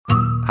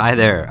Hi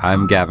there,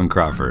 I'm Gavin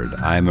Crawford.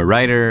 I'm a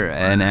writer,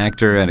 an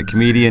actor, and a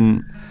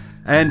comedian.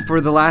 And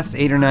for the last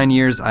 8 or 9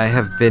 years, I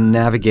have been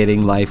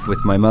navigating life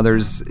with my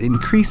mother's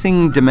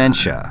increasing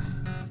dementia.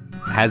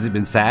 Has it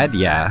been sad?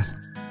 Yeah.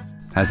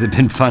 Has it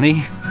been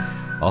funny?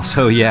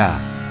 Also, yeah.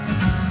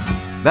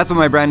 That's what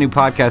my brand new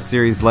podcast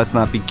series, Let's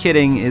Not Be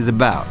Kidding, is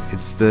about.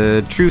 It's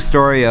the true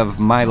story of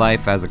my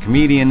life as a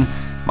comedian,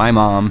 my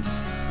mom,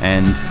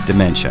 and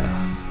dementia.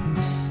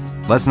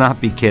 Let's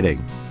Not Be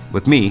Kidding,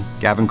 with me,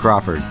 Gavin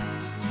Crawford.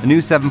 A new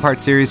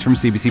 7-part series from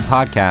CBC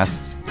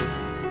Podcasts,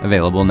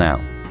 available now.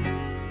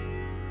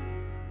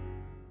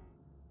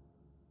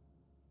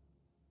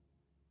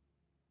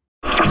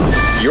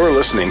 You're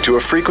listening to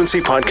a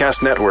Frequency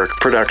Podcast Network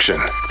production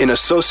in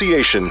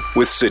association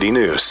with City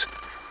News.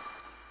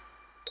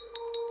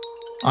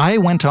 I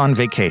went on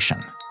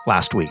vacation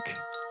last week,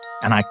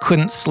 and I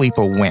couldn't sleep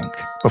a wink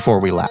before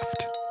we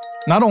left.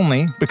 Not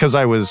only because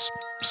I was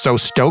so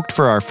stoked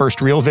for our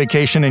first real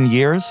vacation in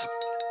years,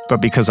 but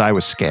because I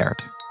was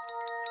scared.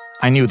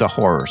 I knew the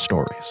horror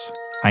stories.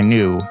 I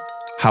knew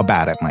how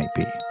bad it might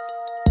be.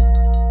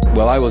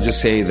 Well, I will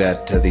just say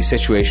that the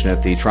situation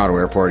at the Toronto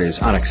airport is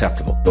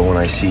unacceptable. But when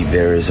I see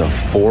there is a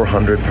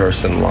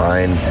 400-person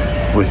line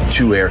with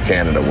 2 Air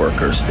Canada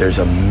workers, there's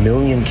 1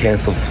 million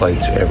canceled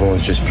flights,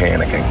 everyone's just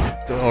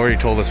panicking. They already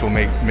told us we'll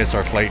miss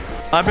our flight.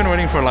 I've been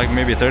waiting for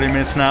maybe 30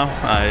 minutes now.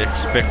 I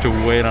expect to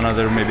wait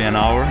another maybe an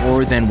hour.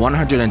 More than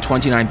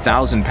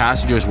 129,000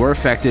 passengers were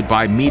affected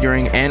by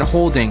metering and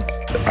holding.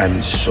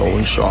 I'm so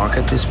in shock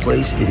at this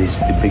place. It is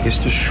the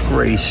biggest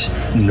disgrace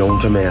known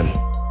to man.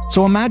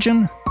 So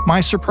imagine my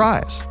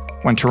surprise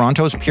when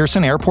Toronto's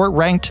Pearson Airport,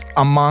 ranked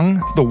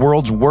among the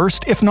world's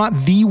worst, if not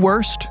the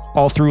worst,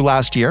 all through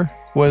last year,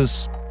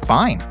 was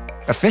fine,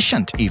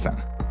 efficient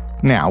even.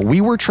 Now,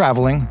 we were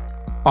traveling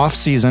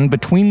off-season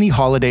between the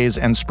holidays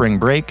and spring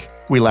break.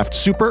 We left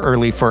super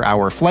early for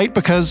our flight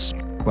because,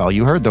 well,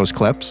 you heard those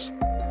clips.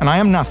 And I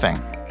am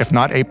nothing if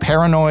not a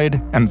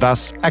paranoid and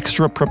thus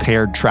extra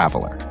prepared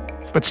traveler.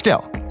 But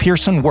still,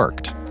 Pearson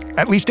worked,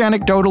 at least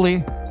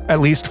anecdotally, at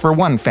least for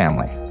one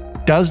family.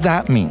 Does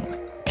that mean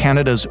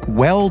Canada's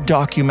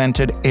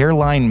well-documented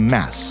airline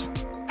mess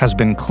has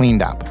been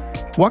cleaned up?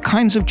 What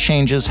kinds of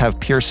changes have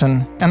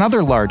Pearson and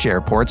other large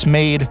airports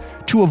made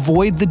to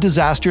avoid the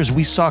disasters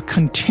we saw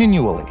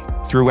continually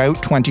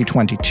throughout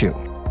 2022?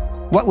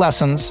 What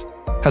lessons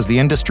has the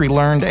industry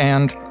learned,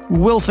 and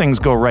will things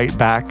go right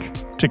back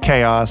to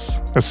chaos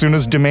as soon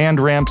as demand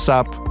ramps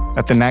up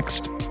at the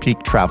next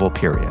peak travel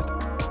period?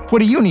 What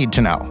do you need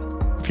to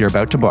know if you're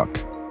about to book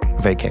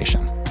a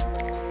vacation?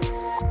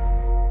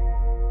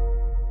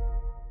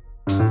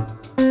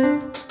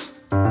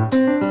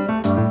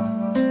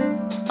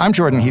 I'm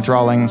Jordan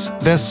Heath-Rawlings.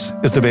 This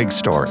is The Big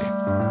Story.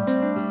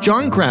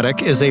 John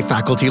Craddock is a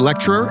faculty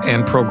lecturer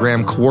and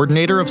program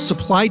coordinator of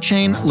supply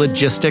chain,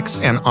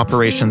 logistics, and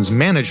operations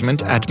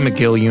management at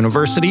McGill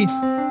University.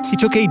 He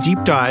took a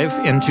deep dive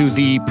into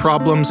the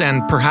problems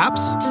and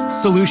perhaps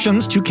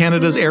solutions to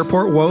Canada's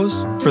airport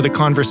woes for the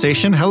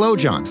conversation. Hello,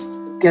 John.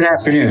 Good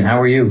afternoon.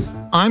 How are you?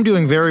 I'm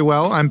doing very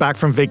well. I'm back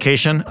from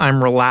vacation.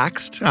 I'm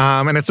relaxed.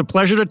 And it's a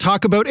pleasure to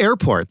talk about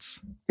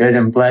airports. Good.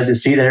 I'm glad to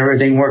see that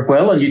everything worked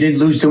well and you didn't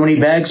lose too many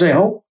bags, I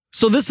hope.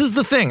 So this is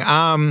the thing.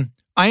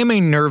 I am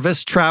a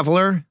nervous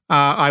traveler.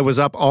 I was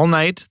up all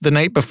night the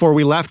night before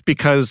we left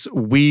because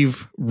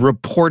we've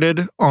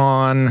reported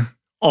on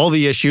all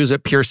the issues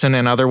at Pearson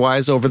and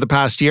otherwise over the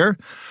past year.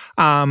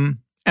 And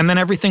then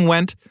everything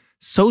went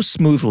so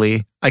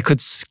smoothly, I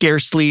could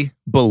scarcely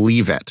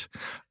believe it.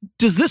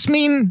 Does this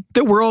mean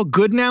that we're all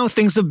good now?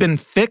 Things have been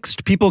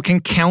fixed? People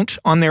can count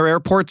on their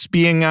airports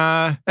being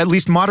at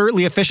least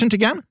moderately efficient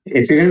again?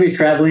 If you're going to be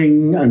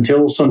traveling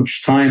until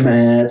such time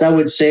as, I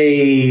would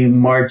say,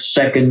 March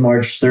 2nd,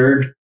 March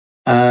 3rd,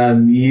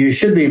 you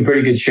should be in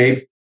pretty good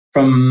shape.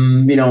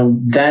 From,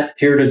 that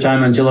period of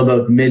time until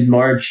about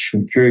mid-March,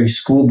 during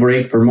school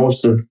break for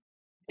most of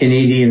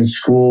Canadian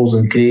schools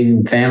and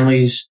Canadian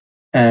families,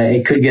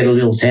 it could get a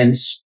little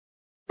tense.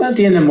 But at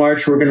the end of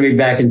March, we're going to be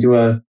back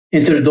into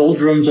the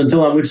doldrums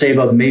until I would say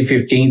about May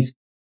 15th.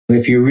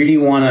 If you really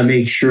want to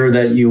make sure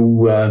that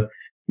you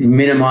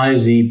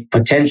minimize the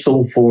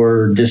potential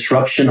for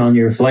disruption on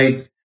your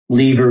flight,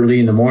 leave early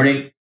in the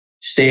morning,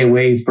 stay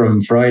away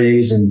from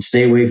Fridays and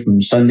stay away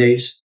from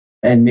Sundays,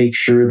 and make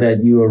sure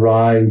that you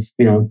arrive,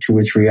 2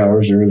 or 3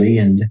 hours early,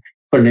 and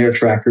put an air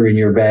tracker in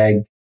your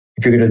bag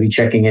if you're going to be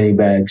checking any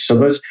bags. So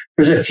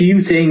there's a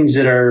few things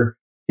that are,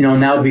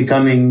 now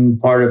becoming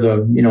part of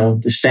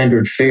the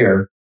standard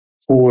fare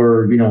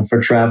for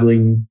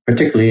traveling,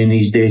 particularly in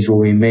these days where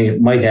we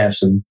might have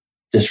some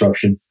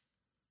disruption.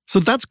 So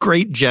that's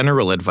great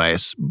general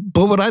advice.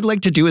 But what I'd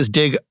like to do is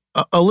dig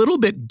a little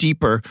bit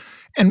deeper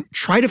and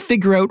try to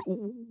figure out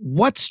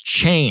what's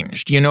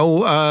changed.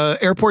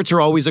 Airports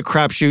are always a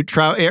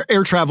crapshoot.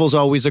 Air travel is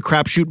always a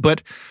crapshoot.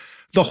 But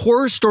the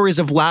horror stories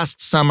of last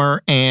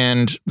summer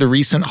and the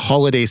recent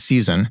holiday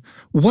season,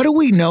 what do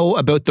we know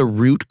about the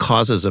root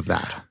causes of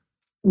that?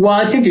 Well,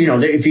 I think,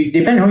 if you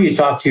depend on who you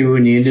talk to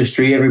in the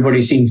industry,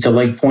 everybody seems to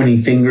like pointing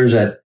fingers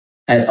at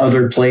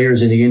other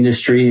players in the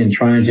industry and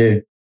trying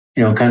to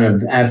kind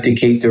of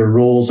abdicate their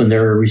roles and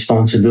their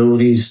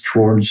responsibilities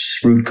towards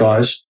root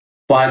cause.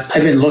 But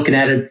I've been looking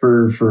at it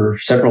for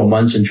several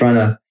months and trying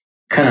to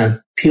kind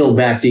of peel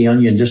back the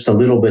onion just a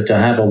little bit to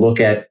have a look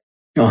at,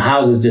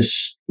 how did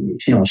this,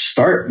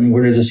 start and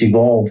where did this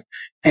evolve?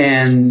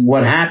 And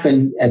what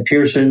happened at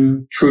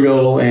Pearson,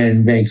 Trudeau,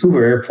 and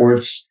Vancouver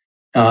airports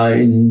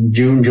in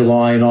June,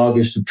 July, and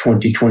August of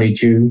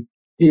 2022,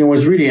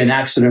 was really an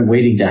accident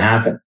waiting to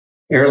happen.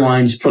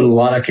 Airlines put a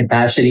lot of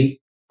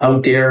capacity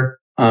out there,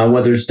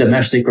 whether it's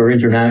domestic or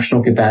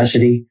international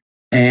capacity,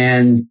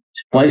 and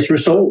flights were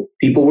sold.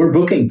 People were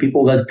booking.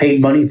 People that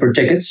paid money for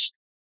tickets.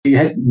 You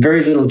had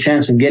very little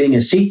chance of getting a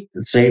seat,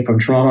 let's say, from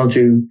Toronto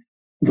to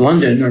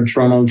London or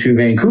Toronto to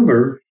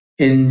Vancouver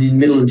in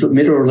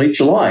mid or late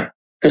July,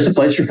 because the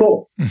flights are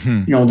full.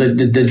 Mm-hmm.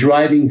 The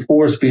driving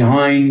force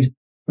behind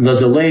the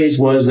delays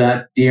was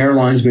that the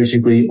airlines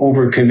basically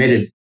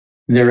overcommitted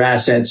their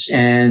assets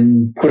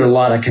and put a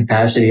lot of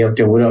capacity out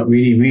there without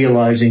really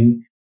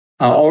realizing,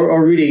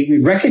 or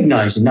really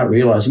recognizing, not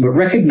realizing, but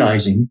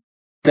recognizing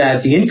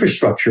that the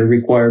infrastructure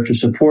required to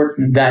support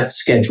that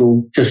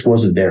schedule just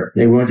wasn't there.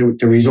 The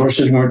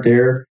resources weren't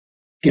there.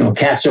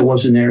 CATSA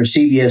wasn't there,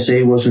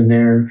 CBSA wasn't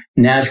there,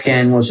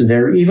 NAVCAN wasn't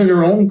there, even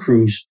their own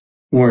crews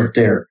weren't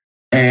there.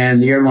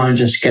 And the airline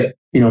just kept,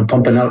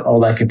 pumping out all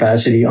that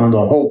capacity on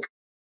the hope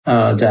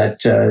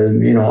that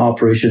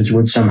operations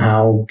would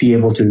somehow be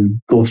able to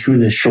go through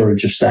this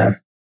shortage of staff.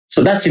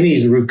 So that to me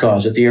is the root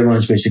cause, that the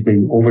airlines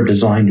basically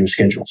over-designed their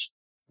schedules.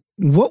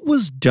 What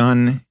was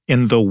done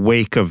in the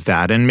wake of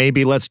that? And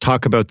maybe let's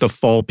talk about the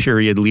fall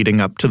period leading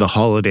up to the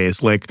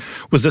holidays.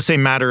 Was this a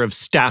matter of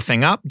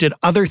staffing up? Did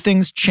other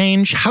things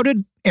change? How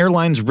did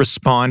airlines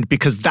respond?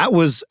 Because that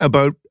was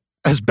about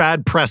as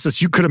bad press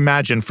as you could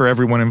imagine for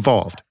everyone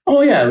involved.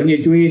 Oh, yeah. When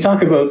you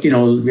talk about,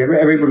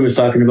 everybody was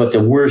talking about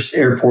the worst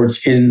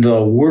airports in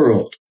the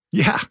world.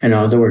 Yeah.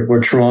 There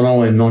were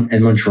Toronto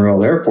and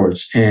Montreal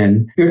airports.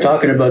 And you're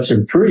talking about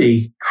some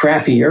pretty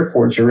crappy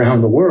airports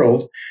around the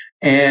world.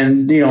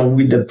 And,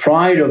 the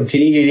pride of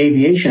Canadian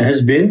aviation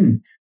has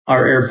been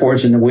our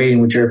airports and the way in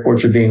which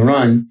airports are being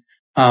run.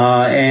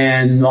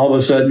 And all of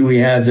a sudden we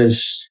have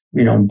this,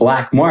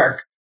 black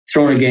mark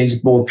thrown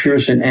against both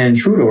Pearson and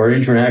Trudeau, our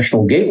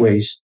international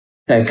gateways,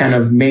 that kind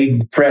of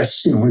made the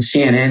press,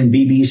 CNN,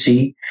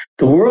 BBC.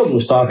 The world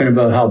was talking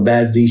about how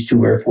bad these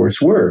two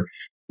airports were.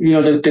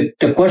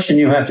 The question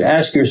you have to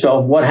ask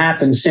yourself, what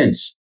happened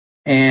since?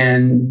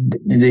 And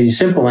the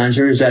simple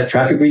answer is that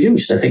traffic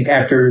reduced. I think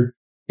after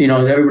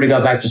everybody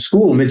got back to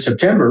school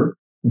mid-September,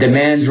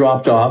 demand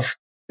dropped off,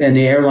 and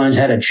the airlines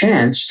had a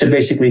chance to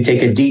basically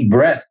take a deep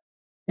breath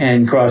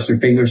and cross their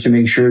fingers to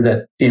make sure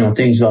that,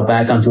 things got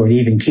back onto an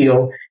even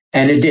keel.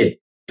 And it did.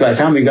 By the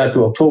time we got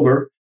to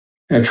October,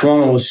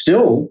 Toronto was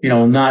still,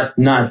 not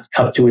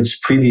up to its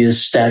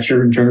previous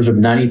stature in terms of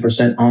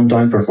 90%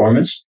 on-time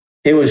performance.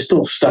 It was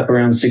still stuck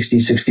around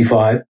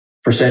 65%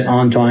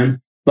 on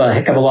time, but a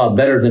heck of a lot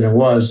better than it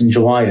was in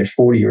July at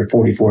 40 or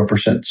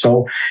 44%.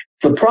 So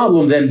the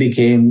problem then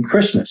became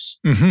Christmas.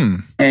 Mm-hmm.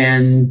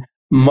 And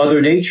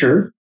Mother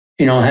Nature,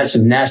 had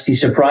some nasty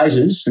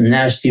surprises and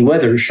nasty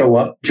weather show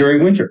up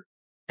during winter.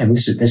 And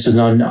this is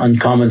an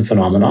uncommon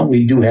phenomenon.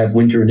 We do have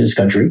winter in this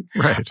country.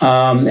 Right.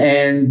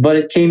 But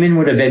it came in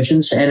with a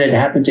vengeance, and it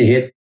happened to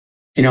hit,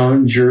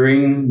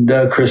 during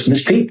the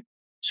Christmas peak.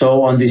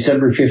 So on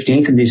December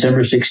 15th and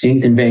December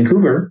 16th in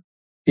Vancouver,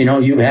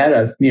 you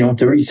had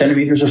 30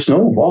 centimeters of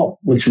snowfall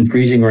with some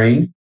freezing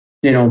rain.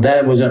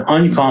 That was an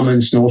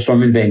uncommon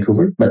snowstorm in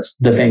Vancouver, but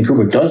the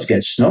Vancouver does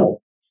get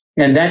snow.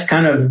 And that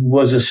kind of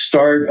was a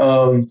start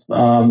of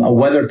a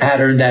weather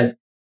pattern that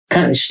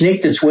kind of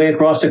snaked its way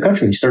across the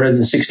country. Started on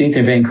the 16th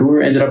in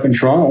Vancouver, ended up in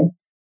Toronto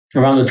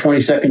around the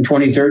 22nd,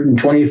 23rd, and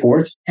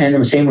 24th, and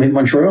the same with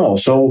Montreal.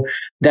 So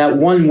that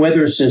one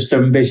weather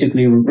system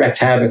basically wreaked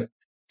havoc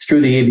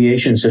through the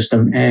aviation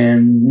system,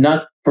 and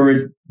not for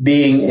it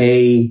being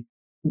a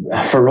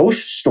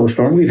ferocious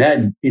snowstorm. We've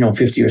had,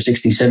 50 or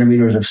 60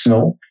 centimeters of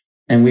snow,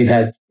 and we've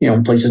had,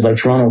 places like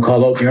Toronto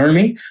call out the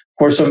army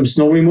for some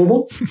snow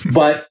removal,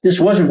 but this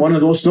wasn't one of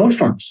those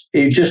snowstorms.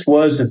 It just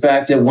was the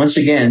fact that once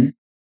again,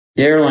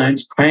 the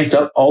airlines cranked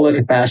up all the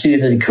capacity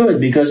that they could,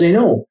 because they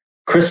know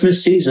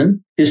Christmas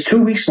season is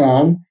 2 weeks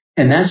long,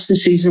 and that's the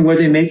season where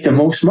they make the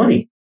most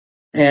money.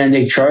 And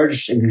they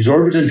charge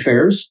exorbitant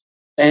fares,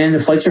 and the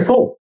flights are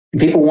full. And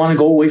people want to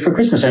go away for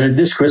Christmas. And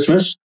this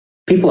Christmas,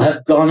 people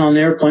have gone on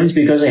airplanes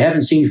because they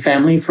haven't seen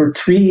family for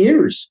 3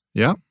 years.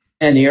 Yeah.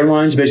 And the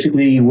airlines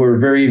basically were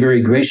very,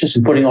 very gracious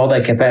in putting all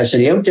that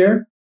capacity out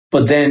there.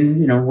 But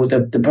then,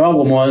 the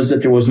problem was that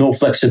there was no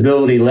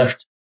flexibility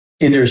left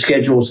in their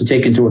schedules to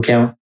take into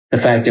account the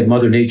fact that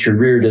Mother Nature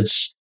reared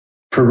its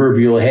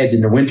proverbial head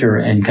in the winter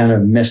and kind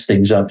of messed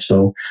things up.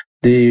 So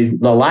the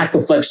lack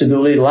of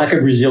flexibility, the lack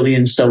of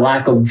resilience, the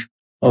lack of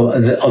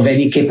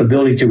any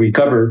capability to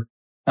recover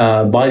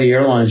by the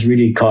airlines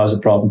really caused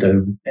the problem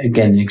to,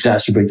 again,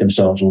 exacerbate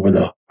themselves over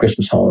the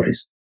Christmas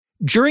holidays.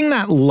 During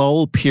that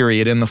lull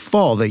period in the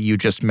fall that you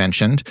just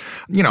mentioned,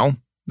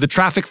 The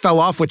traffic fell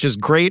off, which is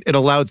great. It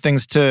allowed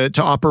things to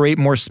operate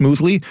more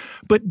smoothly.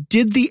 But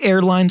did the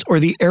airlines or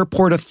the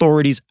airport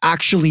authorities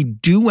actually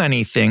do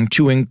anything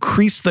to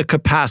increase the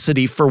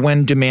capacity for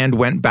when demand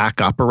went back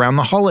up around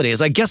the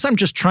holidays? I guess I'm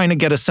just trying to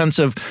get a sense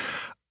of,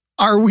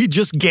 are we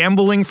just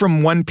gambling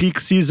from one peak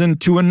season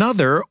to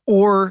another,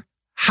 or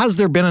has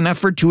there been an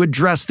effort to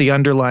address the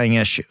underlying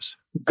issues?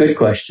 Good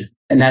question.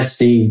 And that's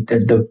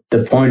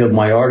the point of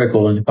my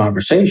article in the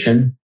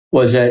conversation,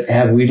 was that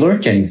have we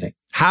learned anything?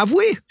 Have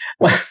we?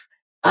 Well,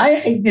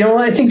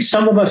 I think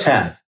some of us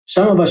have.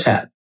 Some of us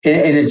have.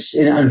 And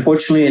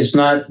unfortunately, it's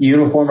not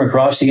uniform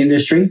across the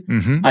industry.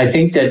 Mm-hmm. I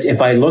think that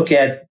if I look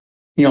at,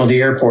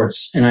 the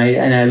airports and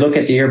I look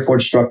at the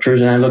airport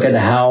structures and I look at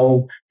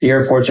how the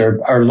airports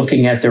are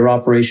looking at their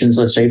operations,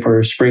 let's say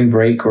for spring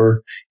break,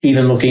 or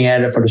even looking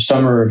at it for the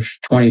summer of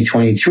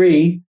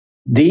 2023,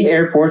 the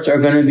airports are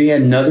going to be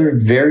another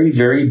very,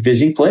 very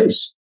busy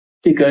place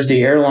because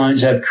the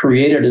airlines have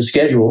created a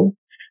schedule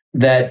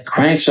that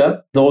cranks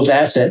up those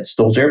assets,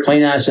 those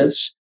airplane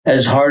assets,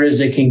 as hard as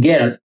they can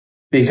get it,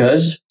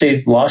 because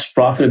they've lost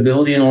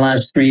profitability in the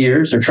last 3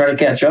 years. They're trying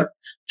to catch up.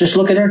 Just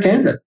look at Air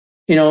Canada.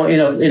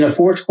 In a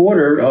fourth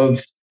quarter of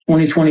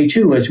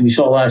 2022, as we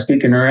saw last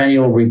week in our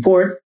annual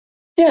report,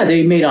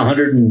 they made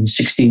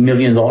 $160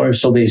 million,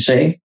 so they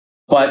say.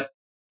 But,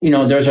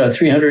 there's a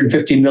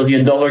 $350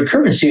 million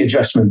currency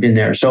adjustment in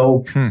there.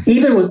 So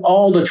even with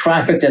all the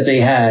traffic that they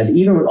had,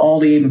 even with all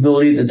the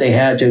ability that they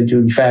had to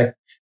in fact,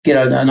 get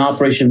an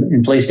operation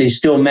in place, they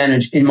still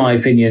managed, in my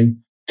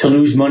opinion, to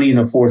lose money in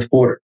the fourth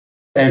quarter.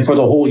 And for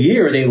the whole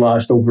year, they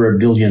lost over $1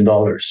 billion.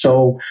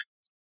 So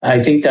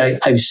I think that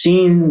I've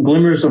seen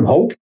glimmers of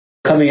hope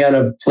coming out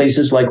of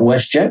places like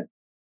WestJet,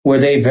 where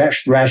they've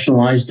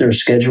rationalized their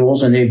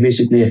schedules and they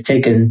basically have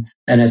taken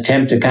an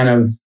attempt to kind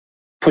of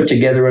put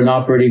together an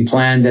operating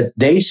plan that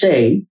they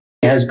say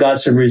has got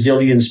some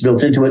resilience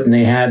built into it, and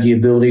they have the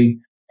ability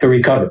to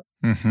recover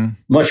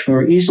much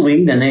more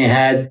easily than they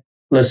had,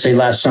 let's say,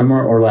 last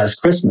summer or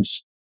last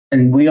Christmas.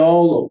 And we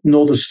all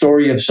know the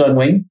story of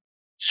Sunwing.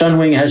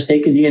 Sunwing has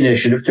taken the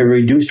initiative to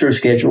reduce their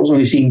schedules, and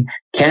we've seen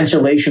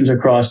cancellations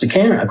across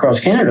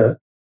Canada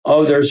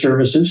of their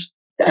services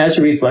as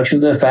a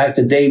reflection of the fact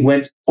that they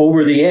went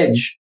over the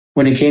edge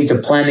when it came to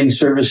planning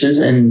services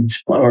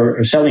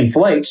or selling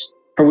flights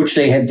for which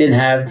they didn't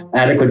have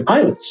adequate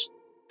pilots.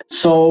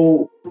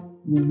 So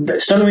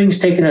Sunwing's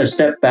taken a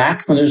step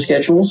back from their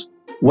schedules.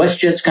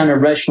 WestJet's kind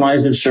of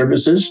rationalized their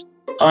services.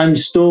 I'm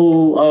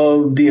still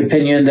of the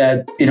opinion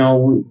that,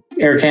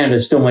 Air Canada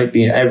still might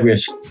be at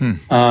risk,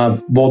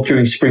 both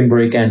during spring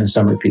break and the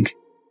summer peak.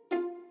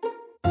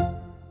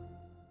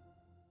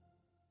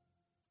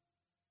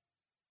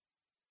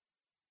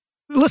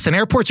 Listen,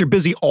 airports are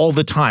busy all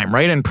the time,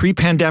 right? And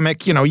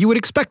pre-pandemic, you would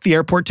expect the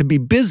airport to be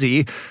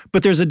busy,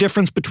 but there's a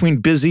difference between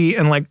busy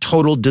and like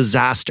total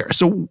disaster.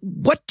 So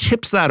what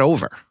tips that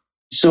over?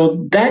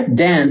 So that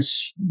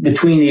dance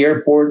between the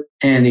airport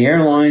and the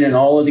airline and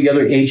all of the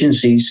other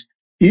agencies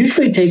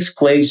usually takes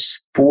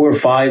place 4 or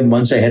 5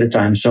 months ahead of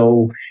time.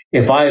 So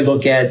if I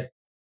look at,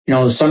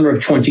 the summer of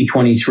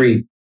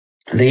 2023,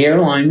 the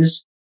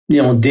airlines,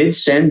 did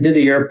send to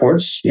the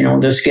airports,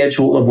 the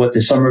schedule of what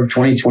the summer of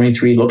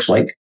 2023 looks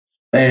like.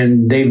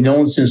 And they've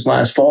known since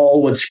last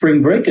fall what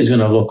spring break is going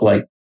to look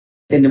like.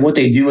 And then what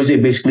they do is they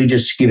basically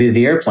just give you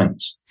the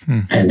airplanes.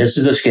 And this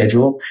is the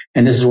schedule,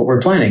 and this is what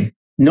we're planning.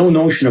 No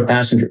notion of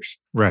passengers.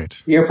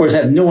 Right. The airports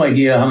have no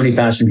idea how many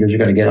passengers are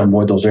going to get on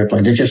board those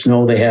airplanes. They just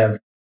know they have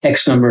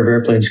X number of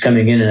airplanes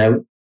coming in and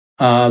out.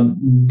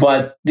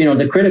 But,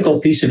 the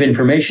critical piece of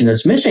information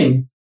that's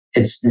missing,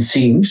 it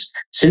seems,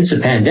 since the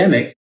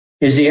pandemic,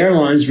 is the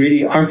airlines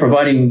really aren't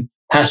providing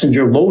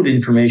passenger load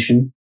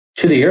information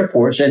to the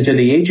airports and to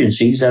the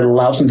agencies that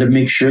allows them to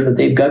make sure that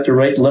they've got the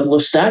right level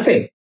of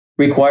staffing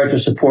required to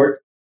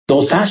support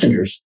those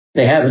passengers.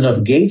 They have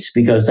enough gates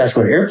because that's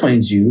what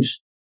airplanes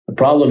use. The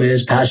problem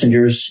is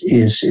passengers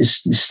is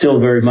still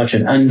very much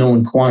an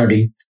unknown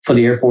quantity for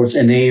the airports,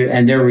 and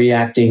they're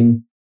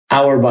reacting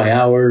hour by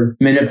hour,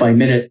 minute by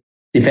minute,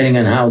 depending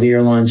on how the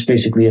airlines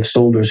basically have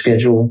sold their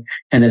schedule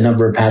and the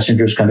number of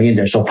passengers coming in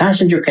there. So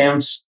passenger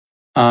counts,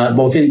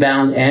 both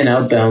inbound and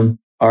outbound,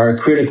 are a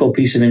critical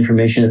piece of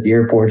information that the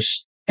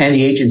airports and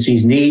the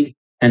agencies need,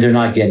 and they're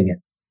not getting it.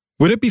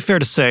 Would it be fair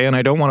to say, and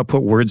I don't want to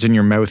put words in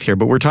your mouth here,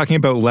 but we're talking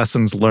about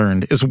lessons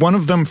learned. Is one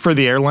of them for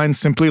the airlines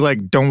simply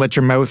like, don't let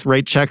your mouth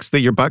write checks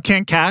that your butt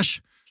can't cash?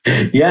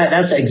 Yeah,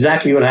 that's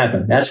exactly what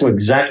happened.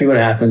 Exactly what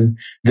happened.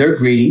 They're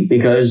greedy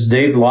because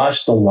they've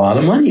lost a lot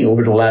of money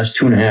over the last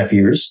 2.5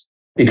 years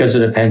because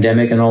of the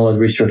pandemic and all of the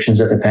restrictions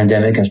that the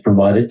pandemic has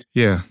provided.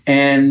 Yeah.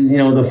 And,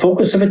 the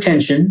focus of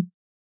attention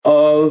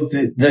of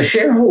the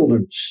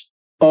shareholders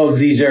of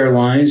these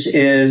airlines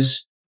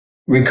is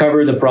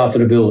recover the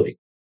profitability.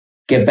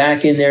 Get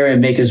back in there and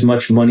make as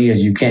much money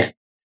as you can.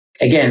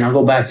 Again, I'll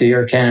go back to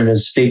Air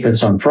Canada's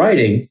statements on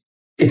Friday.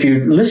 If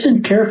you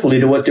listen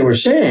carefully to what they were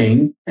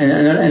saying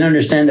and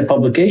understand the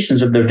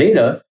publications of their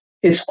data,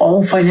 it's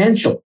all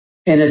financial.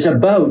 And it's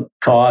about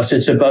cost.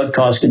 It's about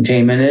cost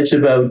containment. It's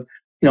about,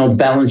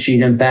 balance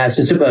sheet impacts.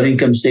 It's about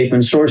income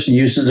statements, source and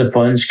uses of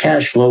funds,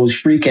 cash flows,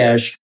 free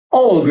cash,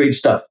 all the great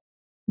stuff.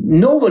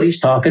 Nobody's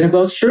talking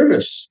about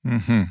service.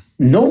 Mm-hmm.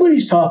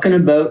 Nobody's talking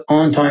about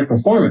on-time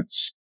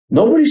performance.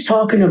 Nobody's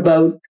talking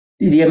about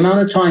the amount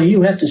of time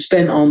you have to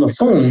spend on the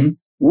phone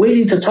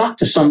waiting to talk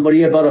to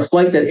somebody about a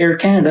flight that Air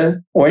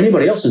Canada or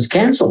anybody else has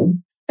canceled.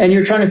 And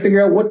you're trying to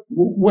figure out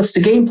what's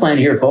the game plan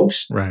here,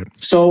 folks. Right.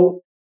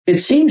 So it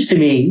seems to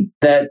me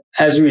that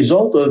as a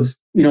result of,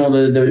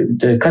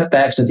 the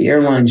cutbacks that the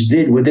airlines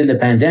did within the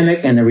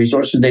pandemic and the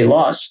resources they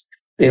lost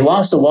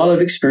a lot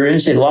of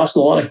experience. They lost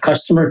a lot of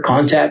customer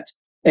contact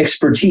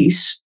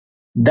expertise.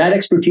 That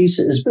expertise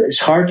is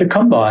hard to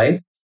come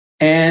by.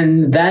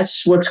 And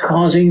that's what's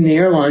causing the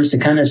airlines to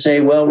kind of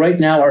say, well, right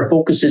now our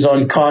focus is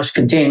on cost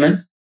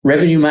containment,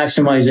 revenue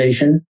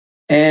maximization,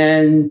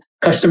 and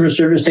customer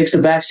service takes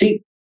a back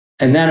seat.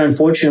 And that,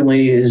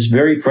 unfortunately, is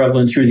very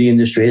prevalent through the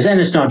industries. And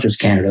it's not just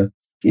Canada.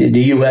 The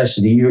U.S.,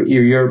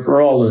 Europe,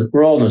 we're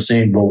all in the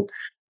same boat.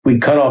 We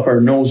cut off our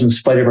nose in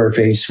spite of our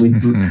face. We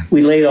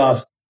laid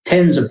off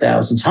tens of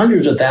thousands,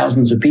 hundreds of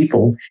thousands of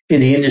people in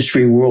the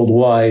industry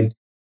worldwide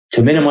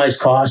to minimize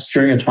costs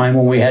during a time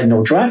when we had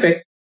no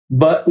traffic.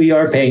 But we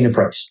are paying the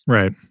price.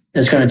 Right.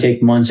 It's going to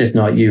take months, if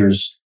not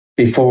years,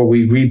 before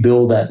we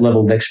rebuild that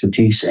level of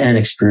expertise and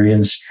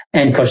experience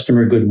and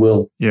customer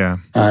goodwill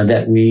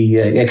that we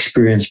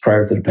experienced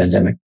prior to the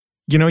pandemic.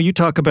 You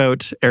talk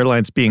about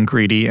airlines being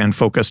greedy and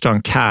focused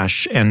on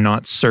cash and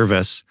not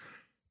service.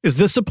 Is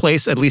this a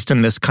place, at least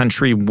in this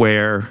country,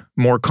 where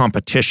more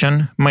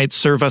competition might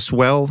serve us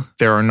well?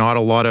 There are not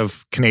a lot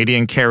of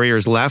Canadian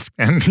carriers left,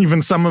 and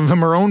even some of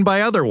them are owned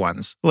by other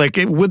ones.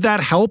 Would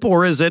that help,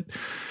 or is it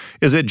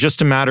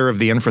just a matter of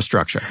the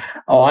infrastructure?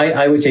 Oh,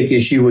 I would take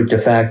issue with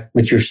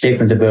with your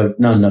statement about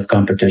not enough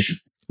competition.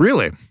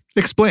 Really?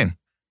 Explain.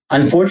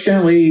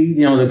 Unfortunately,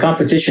 the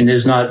competition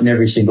is not in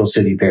every single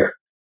city pair.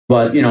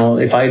 But,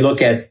 if I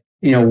look at,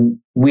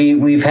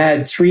 we've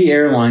had 3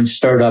 airlines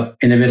start up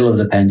in the middle of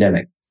the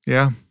pandemic.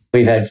 Yeah.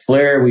 We've had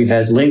Flair, we've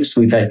had Lynx,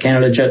 we've had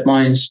Canada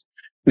Jetlines.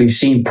 We've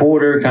seen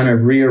Porter kind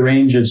of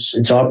rearrange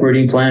its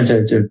operating plan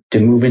to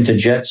move into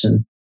jets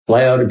and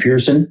fly out of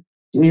Pearson.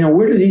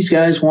 Where do these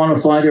guys want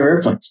to fly their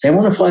airplanes? They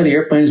want to fly the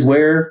airplanes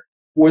where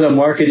the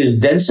market is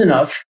dense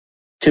enough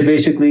to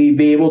basically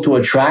be able to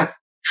attract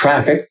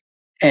traffic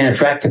and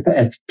attract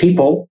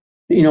people,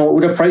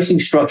 with a pricing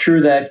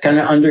structure that kind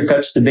of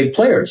undercuts the big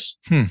players.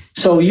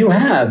 So you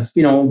have,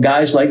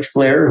 guys like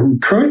Flair who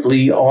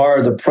currently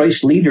are the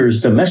price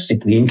leaders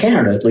domestically in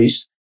Canada, at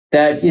least,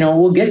 that,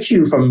 will get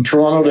you from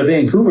Toronto to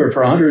Vancouver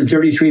for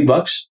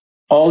 $133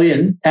 all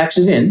in,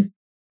 taxes in,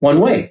 one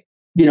way.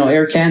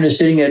 Air Canada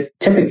sitting at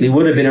typically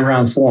would have been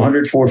around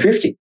 $400,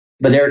 $450.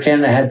 But Air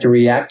Canada had to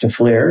react to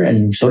Flair,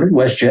 and so did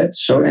WestJet,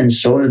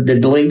 so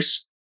did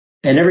Lynx.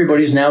 And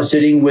everybody's now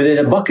sitting within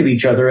a buck of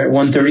each other at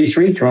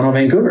 $133, Toronto,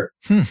 Vancouver.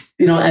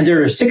 And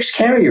there are 6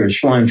 carriers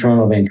flying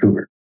Toronto,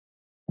 Vancouver.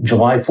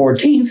 July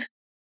 14th,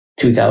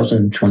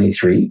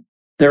 2023,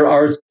 there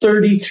are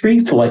 33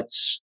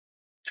 flights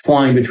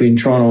flying between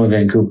Toronto and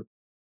Vancouver.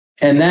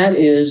 And that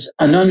is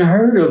an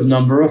unheard of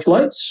number of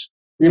flights.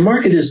 The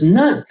market is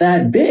not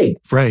that big.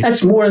 Right.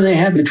 That's more than they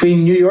have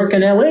between New York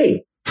and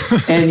LA.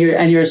 and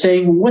you're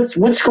saying, what's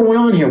going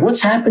on here? What's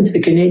happened to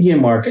the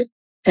Canadian market?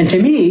 And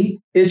to me,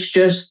 it's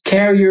just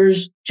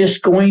carriers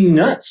just going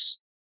nuts,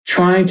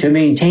 trying to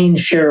maintain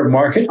share of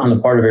market on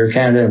the part of Air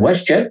Canada and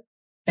WestJet,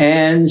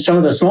 and some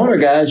of the smaller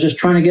guys just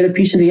trying to get a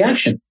piece of the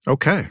action.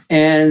 Okay.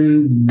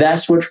 And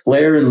that's what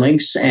Flair and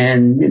Lynx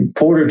and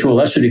Porter, to a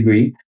lesser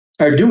degree,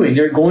 are doing.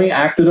 They're going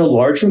after the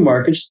larger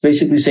markets,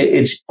 basically say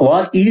it's a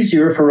lot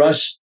easier for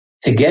us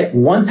to get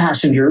one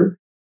passenger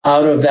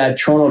out of that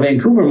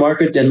Toronto-Vancouver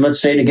market than, let's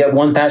say, to get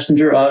one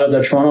passenger out of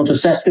the Toronto to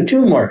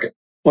Saskatoon market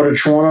or a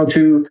Toronto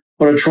to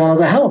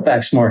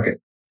Halifax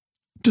market.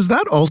 Does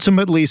that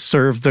ultimately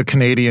serve the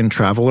Canadian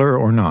traveler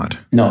or not?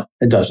 No,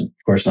 it doesn't.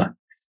 Of course not.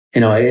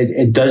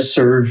 It does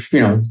serve,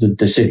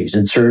 the cities.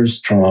 It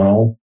serves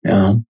Toronto,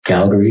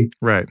 Calgary.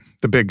 Right.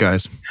 The big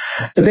guys.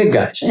 The big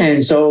guys.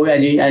 And so,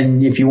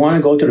 and if you want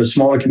to go to the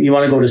smaller, you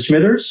want to go to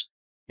Smithers,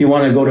 you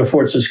want to go to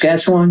Fort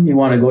Saskatchewan, you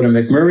want to go to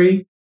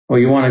McMurray, or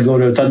you want to go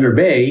to Thunder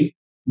Bay,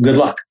 good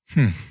luck.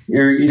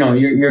 You're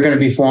going to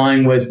be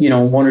flying with,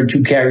 1 or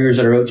 2 carriers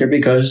that are out there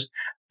because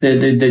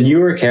the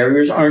newer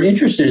carriers aren't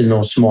interested in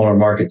those smaller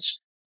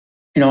markets.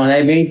 And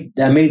I made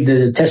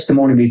the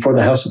testimony before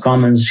the House of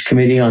Commons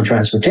Committee on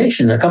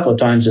Transportation a couple of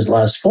times this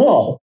last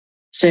fall,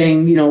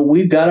 saying,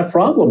 we've got a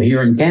problem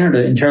here in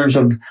Canada in terms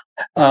of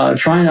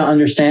trying to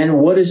understand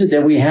what is it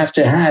that we have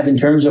to have in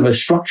terms of a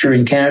structure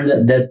in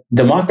Canada that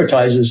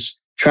democratizes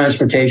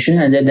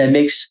transportation and that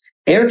makes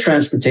air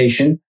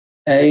transportation,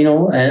 an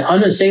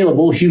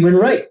unassailable human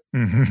right.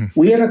 Mm-hmm.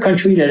 We have a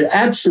country that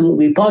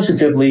absolutely,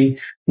 positively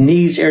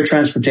needs air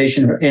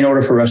transportation in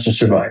order for us to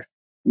survive.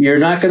 You're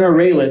not going to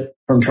rail it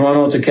from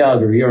Toronto to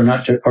Calgary or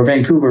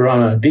Vancouver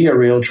on a Via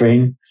Rail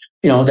train,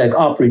 that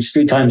operates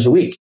 3 times a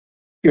week.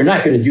 You're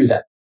not going to do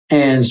that.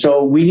 And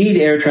so we need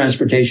air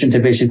transportation to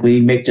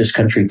basically make this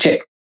country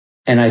tick.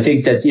 And I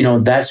think that,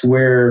 that's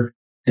where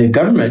the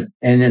government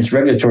and its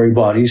regulatory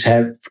bodies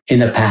have in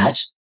the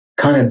past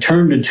kind of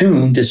turned the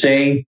tune to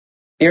say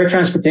air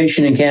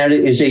transportation in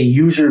Canada is a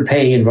user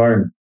pay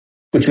environment,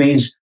 which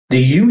means the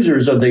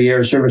users of the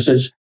air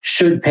services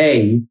should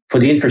pay for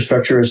the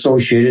infrastructure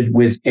associated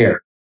with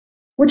air,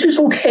 which is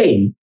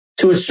okay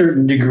to a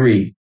certain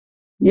degree.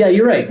 Yeah,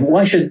 you're right.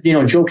 Why should,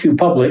 Joe Q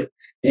Public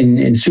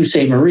in Sault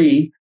Ste.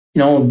 Marie,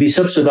 be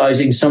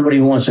subsidizing somebody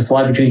who wants to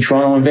fly between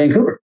Toronto and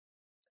Vancouver?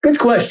 Good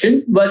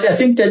question. But I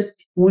think that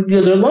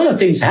there are a lot of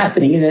things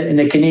happening in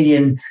the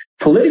Canadian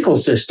political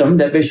system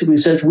that basically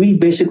says we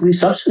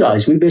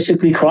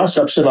basically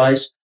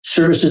cross-subsidize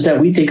services that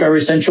we think are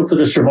essential to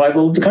the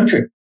survival of the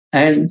country.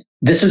 And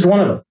this is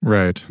one of them.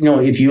 Right.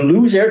 If you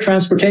lose air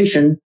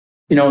transportation,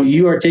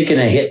 you are taking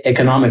a hit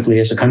economically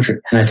as a country.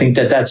 And I think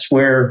that that's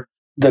where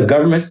the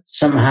government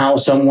somehow,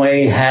 some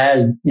way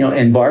has,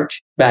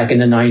 embarked back in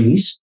the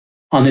 90s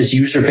on this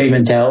user pay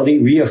mentality,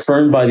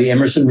 reaffirmed by the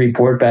Emerson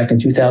report back in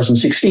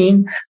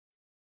 2016.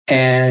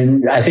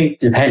 And I think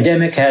the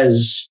pandemic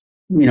has,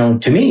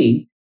 to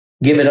me,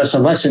 given us a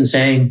lesson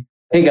saying,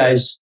 hey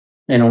guys,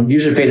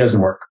 user pay doesn't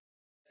work.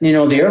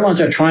 The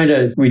airlines are trying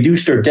to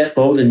reduce their debt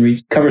load and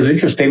recover their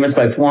interest payments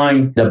by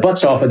flying the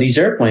butts off of these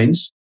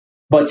airplanes.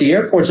 But the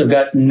airports have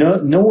got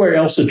nowhere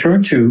else to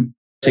turn to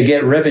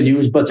get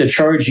revenues but to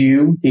charge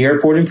you the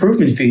airport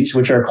improvement fees,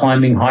 which are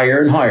climbing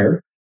higher and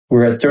higher.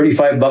 We're at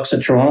 $35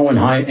 at Toronto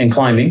and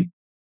climbing.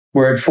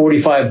 We're at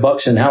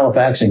 $45 in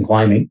Halifax and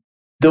climbing.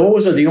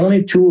 Those are the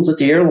only tools that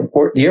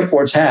the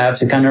airports have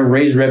to kind of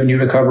raise revenue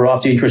to cover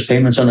off the interest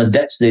payments on the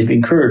debts they've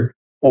incurred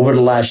over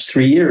the last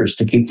 3 years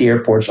to keep the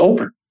airports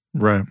open.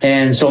 Right.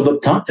 And so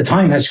the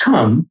time has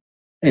come,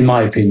 in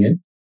my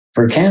opinion,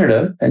 for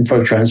Canada and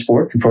for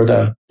transport and for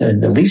the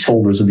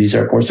leaseholders of these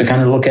airports to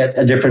kind of look at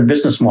a different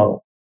business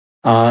model.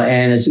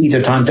 And it's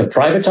either time to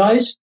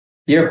privatize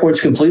the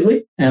airports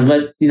completely and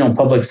let,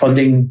 public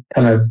funding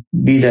kind of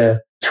be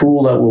the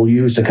tool that we'll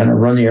use to kind of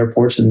run the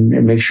airports and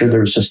make sure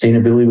there's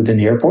sustainability within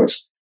the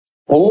airports.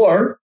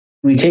 Or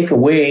we take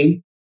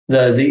away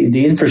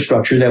the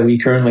infrastructure that we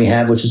currently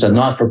have, which is a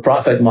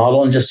not-for-profit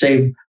model, and just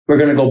say we're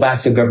going to go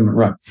back to government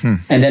run.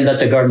 And then let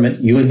the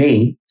government, you and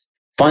me,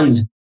 fund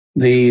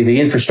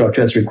the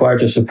infrastructure that's required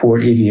to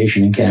support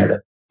aviation in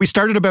Canada. We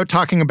started about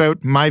talking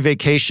about my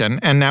vacation,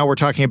 and now we're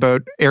talking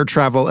about air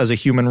travel as a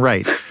human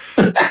right.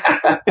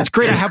 It's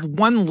great. I have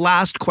one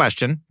last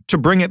question to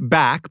bring it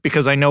back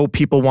because I know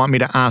people want me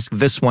to ask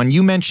this one.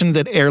 You mentioned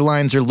that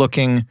airlines are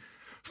looking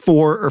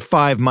 4 or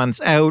 5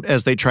 months out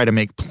as they try to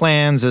make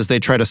plans, as they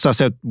try to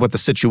suss out what the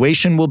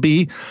situation will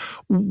be.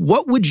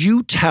 What would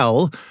you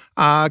tell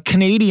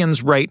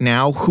Canadians right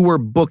now who are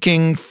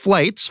booking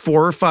flights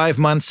 4 or 5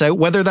 months out,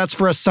 whether that's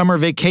for a summer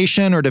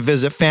vacation or to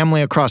visit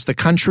family across the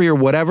country or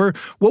whatever?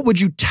 What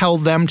would you tell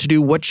them to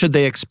do? What should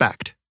they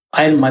expect?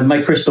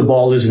 My crystal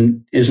ball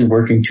isn't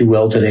working too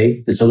well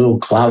today. It's a little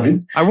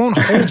clouded. I won't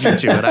hold you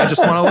to it. I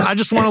just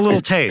want a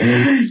little taste.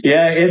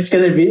 Yeah, it's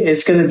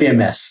gonna be a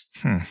mess.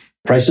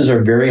 Prices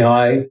are very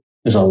high.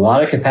 There's a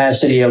lot of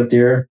capacity out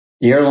there.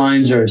 The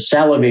airlines are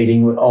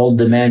salivating with all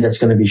the demand that's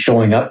going to be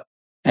showing up,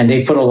 and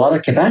they put a lot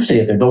of capacity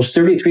out there. Those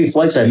 33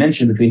 flights I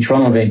mentioned between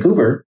Toronto and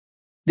Vancouver,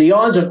 the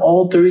odds of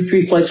all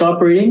 33 flights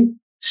operating,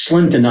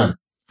 slim to none.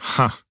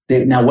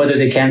 Now, whether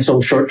they cancel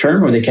short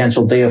term or they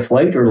cancel day of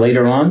flight or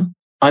later on,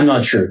 I'm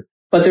not sure.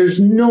 But there's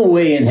no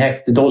way in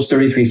heck that those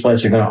 33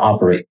 flights are going to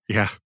operate.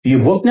 Yeah. If you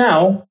book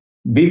now,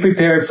 be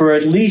prepared for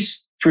at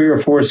least 3 or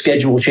 4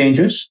 schedule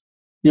changes.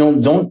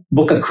 Don't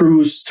book a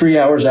cruise 3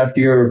 hours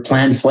after your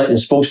planned flight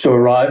is supposed to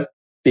arrive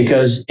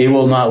because it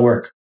will not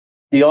work.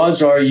 The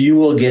odds are you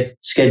will get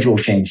schedule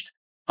changed.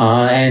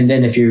 And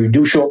then if you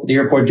do show up at the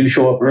airport, do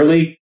show up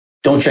early.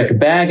 Don't check a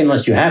bag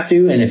unless you have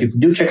to. And if you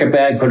do check a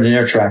bag, put an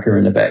air tracker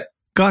in the bag.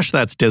 Gosh,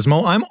 that's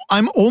dismal.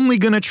 I'm only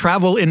going to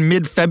travel in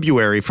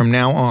mid-February from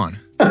now on.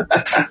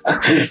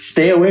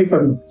 Stay away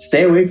from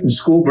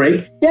school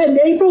break. Yeah,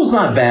 April's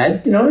not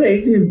bad.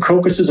 The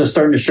crocuses are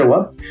starting to show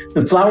up.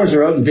 The flowers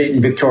are out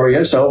in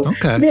Victoria, so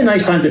It'll be a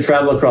nice time to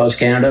travel across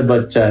Canada.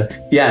 But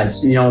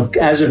as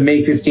of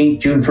May 15th,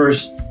 June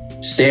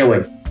 1st, stay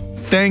away.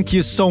 Thank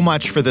you so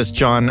much for this,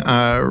 John.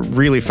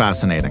 Really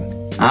fascinating.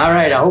 All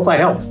right, I hope I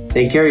helped.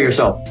 Take care of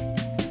yourself.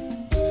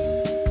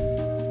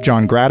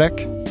 John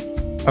Graddick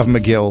of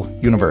McGill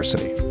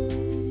University.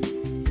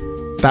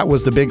 That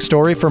was The Big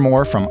Story. For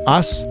more from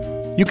us,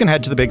 you can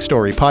head to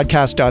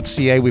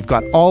thebigstorypodcast.ca. We've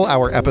got all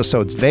our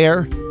episodes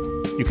there.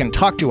 You can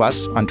talk to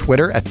us on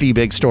Twitter at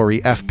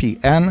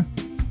TheBigStoryFPN.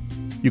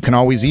 You can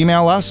always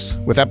email us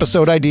with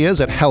episode ideas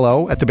at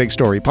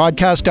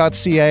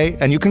hello@thebigstorypodcast.ca.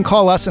 And you can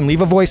call us and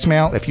leave a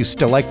voicemail if you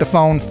still like the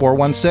phone,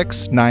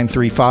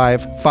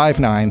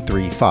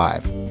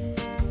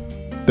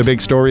 416-935-5935. The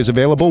Big Story is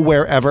available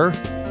wherever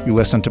you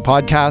listen to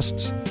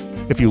podcasts.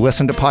 If you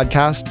listen to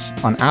podcasts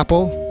on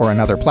Apple or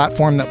another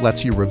platform that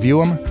lets you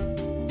review them,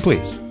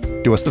 please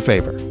do us the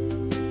favor.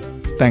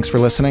 Thanks for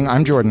listening.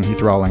 I'm Jordan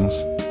Heath Rawlings.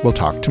 We'll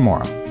talk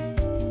tomorrow.